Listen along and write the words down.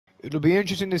It'll be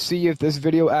interesting to see if this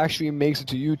video actually makes it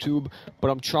to YouTube,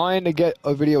 but I'm trying to get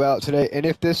a video out today, and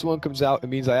if this one comes out, it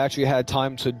means I actually had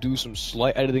time to do some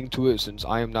slight editing to it since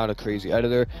I am not a crazy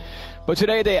editor. But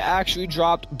today they actually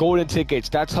dropped golden tickets.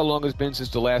 That's how long it's been since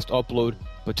the last upload,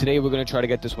 but today we're going to try to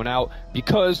get this one out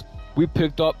because we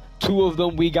picked up two of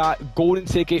them. We got golden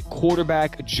ticket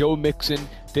quarterback Joe Mixon.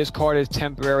 This card is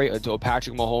temporary until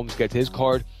Patrick Mahomes gets his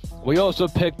card. We also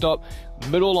picked up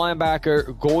middle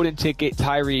linebacker golden ticket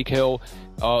Tyreek Hill.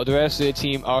 The rest of the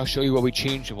team, I'll show you what we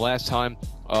changed from last time.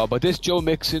 But this Joe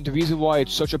Mixon, the reason why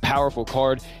it's such a powerful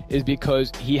card is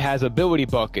because he has ability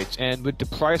buckets. And with the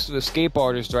price of the escape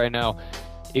artist right now,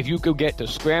 if you could get the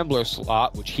scrambler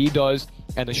slot, which he does,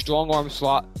 and the strong arm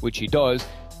slot, which he does,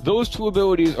 those two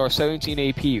abilities are 17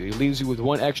 AP. It leaves you with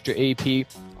one extra AP.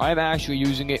 I'm actually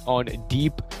using it on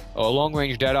deep, long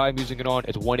range Deadeye. I'm using it on,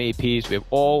 it's 1 AP. So we have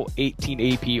all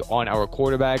 18 AP on our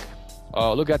quarterback.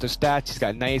 Look at the stats. He's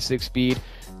got 96 speed.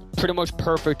 Pretty much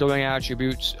perfect throwing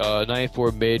attributes.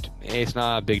 94 mid. It's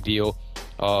not a big deal.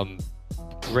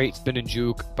 Great spin and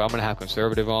juke, but I'm going to have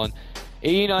conservative on.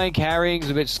 89 carrying is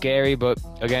a bit scary, but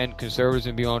again, conservatives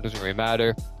and beyond doesn't really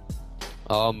matter.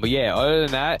 But yeah, other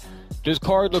than that, this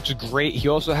card looks great. He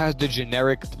also has the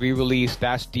generic 3 release.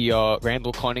 That's the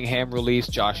Randall Cunningham release,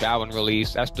 Josh Allen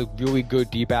release. That's the really good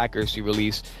deep accuracy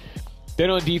release. Then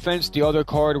on defense, the other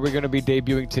card we're going to be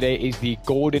debuting today is the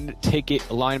golden ticket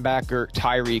linebacker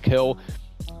Tyreek Hill.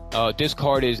 This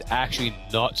card is actually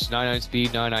nuts. 99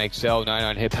 speed, 99 excel,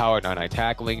 99 hit power, 99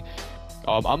 tackling.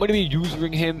 I'm going to be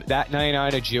using him. That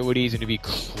 99 agility is going to be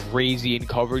crazy in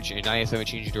coverage and 97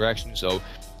 changing direction. So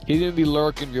he's going to be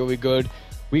lurking really good.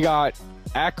 We got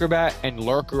Acrobat and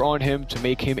Lurker on him to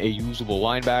make him a usable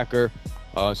linebacker,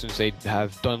 since they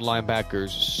have done linebackers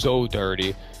so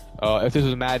dirty. If this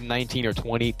was Madden 19 or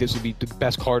 20, this would be the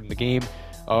best card in the game.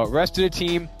 Rest of the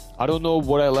team, I don't know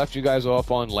what I left you guys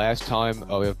off on last time.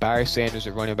 We have Barry Sanders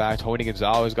at running back. Tony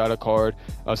Gonzalez got a card.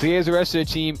 So here's the rest of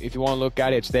the team. If you want to look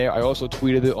at it, it's there. I also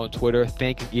tweeted it on Twitter,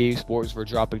 thanking EA Sports for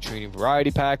dropping training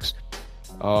variety packs.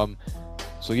 So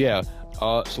yeah.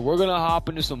 So we're going to hop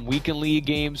into some weekend league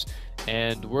games,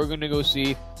 and we're going to go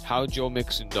see how Joe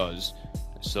Mixon does.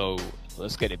 So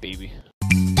let's get it, baby.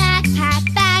 Backpack,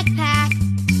 backpack,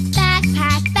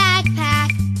 backpack, backpack.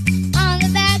 On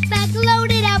the backpack,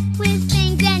 loaded up with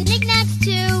things and knickknacks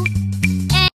too.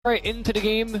 Alright, into the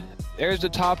game. There's the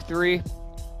top 3.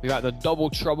 We got the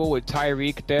double trouble with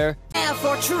Tyreek there. And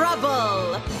for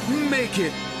trouble, make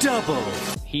it double.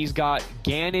 He's got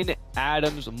Gannon,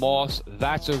 Adams, Moss.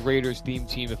 That's a Raiders theme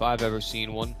team if I've ever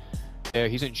seen one. There,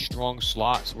 he's in strong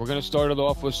slots. We're gonna start it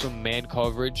off with some man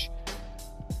coverage.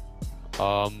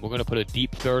 We're gonna put a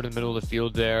deep third in the middle of the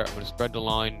field there. I'm gonna spread the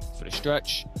line for the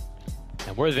stretch,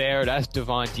 and we're there. That's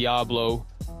Divine Diablo.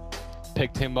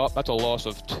 Picked him up. That's a loss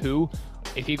of 2.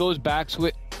 If he goes back to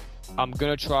it, I'm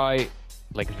gonna try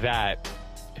like that,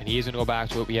 and he is gonna go back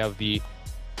to it. We have the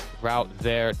route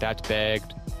there. That's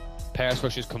bagged. Pass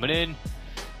rush is coming in.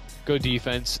 Good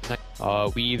defense.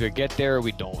 We either get there or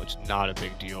we don't. It's not a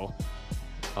big deal.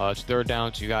 It's third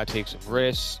down, so you gotta take some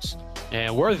risks.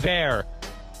 And we're there.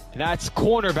 And that's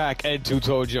cornerback Ed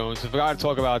Tuto Jones. I forgot to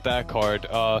talk about that card.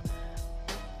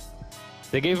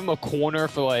 They gave him a corner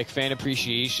for like fan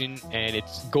appreciation, and it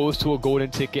goes to a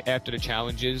golden ticket after the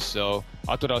challenges. So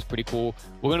I thought that was pretty cool.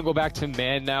 We're gonna go back to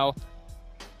man now.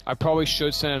 I probably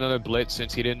should send another blitz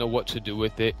since he didn't know what to do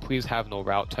with it. Please have no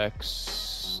route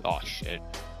text. Oh, shit.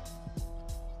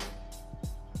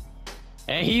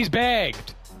 And he's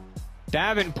bagged.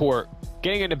 Davenport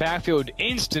getting in the backfield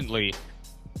instantly.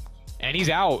 And he's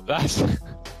out. That's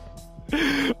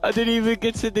I didn't even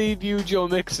get to debut Joe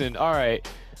Mixon. All right.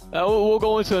 We'll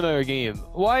go into another game.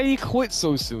 Why did he quit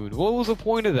so soon? What was the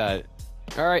point of that?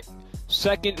 All right.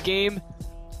 Second game.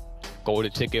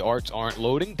 Golden ticket arts aren't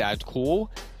loading. That's cool.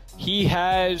 He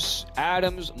has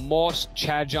Adams, Moss,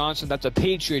 Chad Johnson. That's a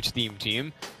Patriots theme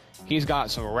team. He's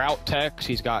got some route techs.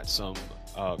 He's got some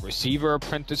receiver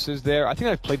apprentices there. I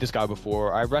think I've played this guy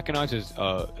before. I recognize his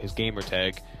gamer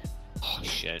tag. Oh,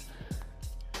 shit.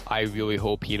 I really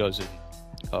hope he doesn't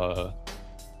go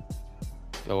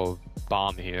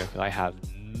bomb here. I have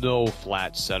no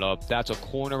flat setup. That's a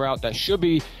corner route that should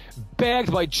be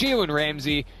bagged by Jalen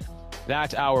Ramsey.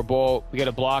 That's our ball. We get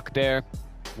a block there.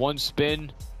 One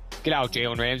spin. Get out,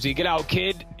 Jalen Ramsey. Get out,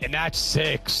 kid. And that's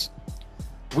 6.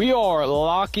 We are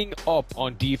locking up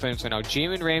on defense right now.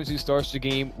 Jalen Ramsey starts the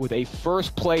game with a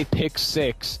first play pick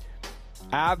 6.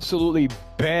 Absolutely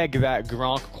bag that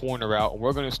Gronk corner out.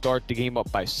 We're going to start the game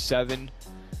up by 7.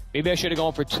 Maybe I should have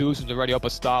gone for 2 since I'm already up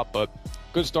a stop, but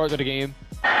good start to the game.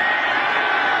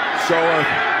 So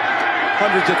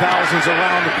hundreds of thousands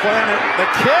around the planet. The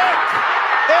kick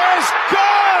is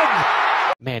good!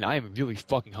 Man, I am really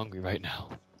fucking hungry right now.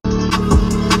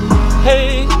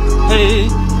 Hey, hey,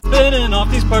 spinning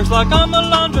off these perks like I'm a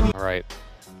laundry. Alright,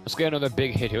 let's get another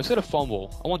big hit here. Let's get a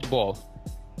fumble. I want the ball.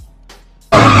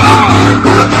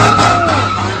 I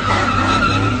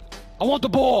want the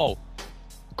ball!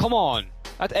 Come on.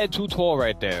 That's Ed Too Tall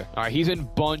right there. Alright, he's in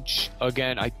bunch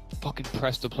again. I fucking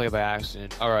pressed the play by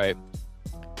accident. Alright.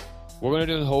 We're gonna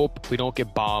just hope we don't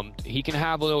get bombed. He can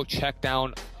have a little check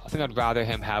down. I think I'd rather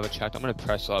him have a check. I'm gonna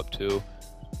press up too.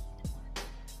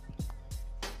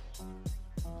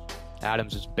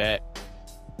 Adams is bet.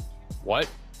 What?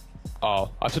 Oh,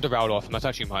 I took the route off him. That's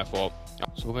actually my fault.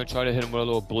 So we're gonna try to hit him with a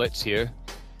little blitz here.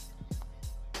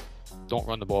 Don't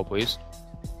run the ball, please.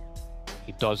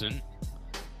 He doesn't.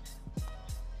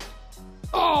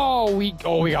 Oh, we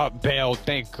got bailed.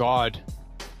 Thank God.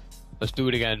 Let's do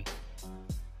it again.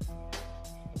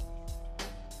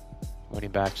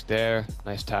 Running back's there.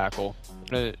 Nice tackle. I'm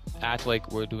gonna act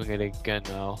like we're doing it again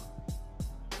now.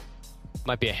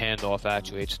 Might be a handoff,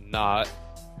 actually. It's not.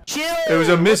 It was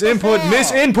a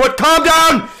misinput. Calm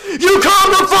down! You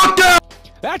calm the fuck down!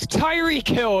 That's Tyreek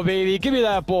Hill, baby. Give me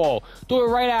that ball. Throw it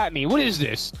right at me. What is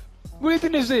this? What do you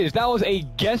think this is? That was a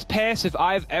guess pass if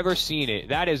I've ever seen it.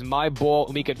 That is my ball,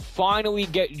 and we can finally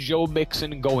get Joe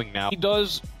Mixon going now. He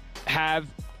does have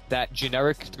that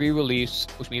generic 3 release,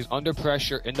 which means under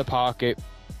pressure in the pocket,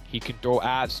 he can throw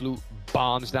absolute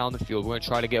bombs down the field. We're going to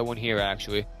try to get one here,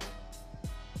 actually.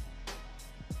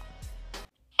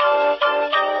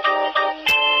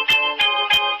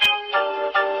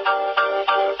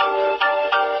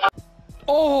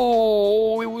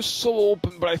 Oh, it was so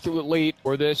open, but I threw it late.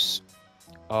 Or this.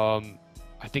 I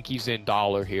think he's in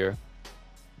dollar here.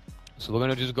 So we're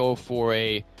gonna just go for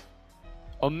a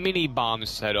mini bomb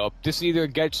setup. This either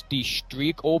gets the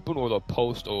streak open or the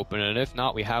post open, and if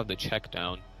not, we have the check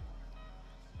down.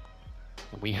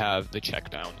 We have the check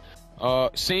down.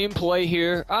 Same play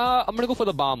here. I'm gonna go for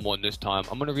the bomb one this time.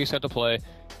 I'm gonna reset the play,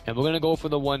 and we're gonna go for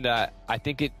the one that I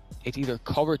think it's either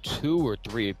cover 2 or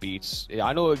 3 it beats.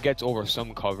 I know it gets over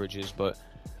some coverages, but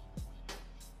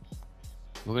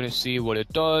we're gonna see what it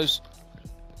does.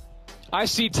 I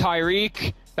see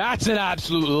Tyreek. That's an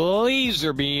absolute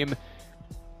laser beam.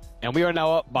 And we are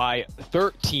now up by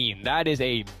 13. That is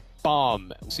a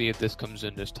bomb. Let's see if this comes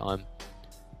in this time.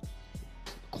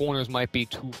 Corners might be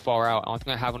too far out. I don't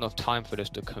think I have enough time for this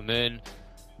to come in.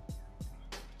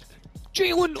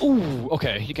 Jalen, ooh,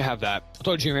 okay, you can have that. I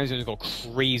thought Jalen Ramsey was going to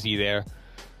go crazy there.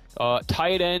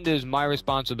 Tight end is my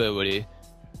responsibility.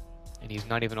 And he's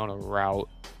not even on a route.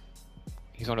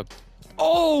 He's on a...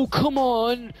 Oh, come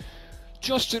on!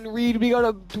 Justin Reed, we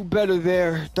gotta do better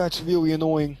there. That's really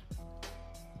annoying.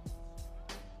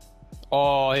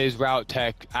 Oh, his route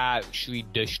tech actually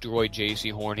destroyed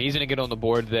JC Horn. He's gonna get on the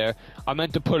board there. I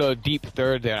meant to put a deep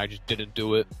third there, I just didn't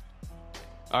do it.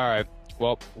 Alright,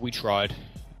 well, we tried.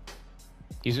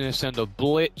 He's gonna send a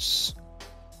blitz.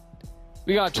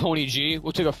 We got Tony G.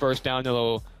 We'll take a first down, a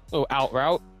little out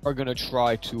route. We're gonna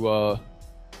try to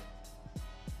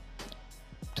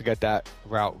get that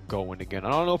route going again. I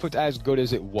don't know if it's as good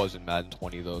as it was in Madden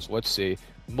 20 though, so let's see.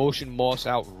 Motion Moss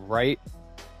out right.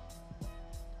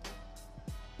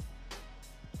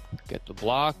 Get the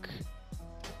block.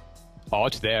 Oh,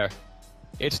 it's there.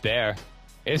 It's there.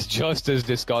 It's just as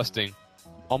disgusting.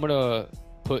 I'm gonna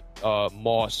put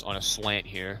Moss on a slant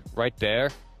here. Right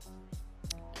there.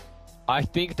 I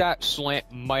think that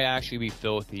slant might actually be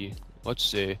filthy. Let's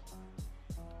see.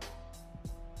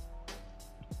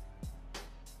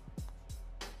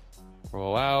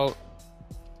 Roll out.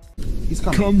 He's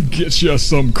coming. Come get you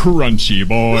some crunchy,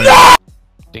 boy.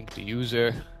 Dink the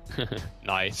user.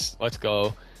 Nice. Let's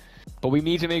go. But we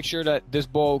need to make sure that this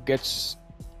ball gets...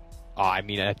 I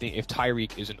mean, I think if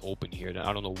Tyreek isn't open here, then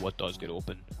I don't know what does get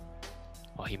open.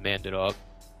 Oh, he manned it up.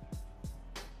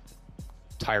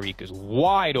 Tyreek is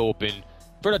wide open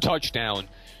for the touchdown.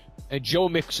 And Joe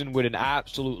Mixon with an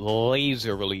absolute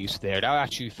laser release there. That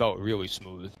actually felt really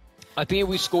smooth. I think if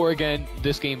we score again,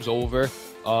 this game's over.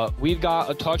 We've got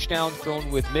a touchdown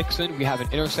thrown with Mixon. We have an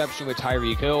interception with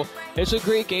Tyreek Hill. It's a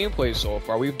great gameplay so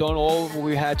far. We've done all of what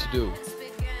we had to do.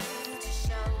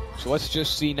 So let's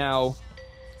just see now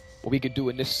what we could do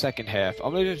in this second half.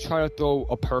 I'm going to try to throw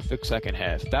a perfect second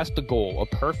half. That's the goal. A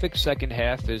perfect second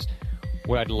half is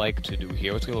what I'd like to do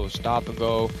here. Let's get a little stop and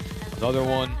go. Another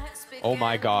one. Oh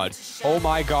my God. Oh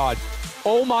my God.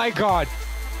 Oh my God.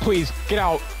 Please, get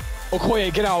out.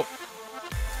 Okoye, get out.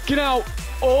 Get out.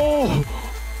 Oh,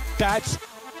 that's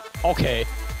okay.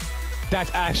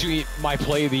 That's actually my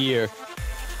play of the year.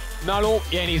 Not only,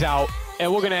 and he's out.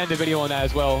 And we're gonna end the video on that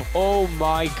as well. Oh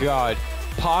my god.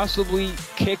 Possibly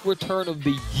kick return of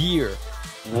the year.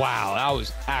 Wow, that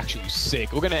was actually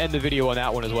sick. We're gonna end the video on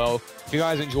that one as well. If you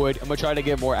guys enjoyed, I'm gonna try to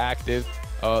get more active.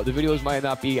 The videos might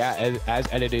not be as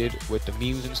edited with the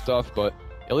memes and stuff, but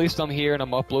at least I'm here and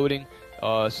I'm uploading.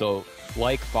 So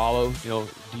like, follow, you know,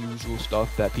 the usual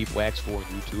stuff that people ask for on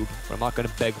YouTube. But I'm not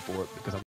gonna beg for it because I'm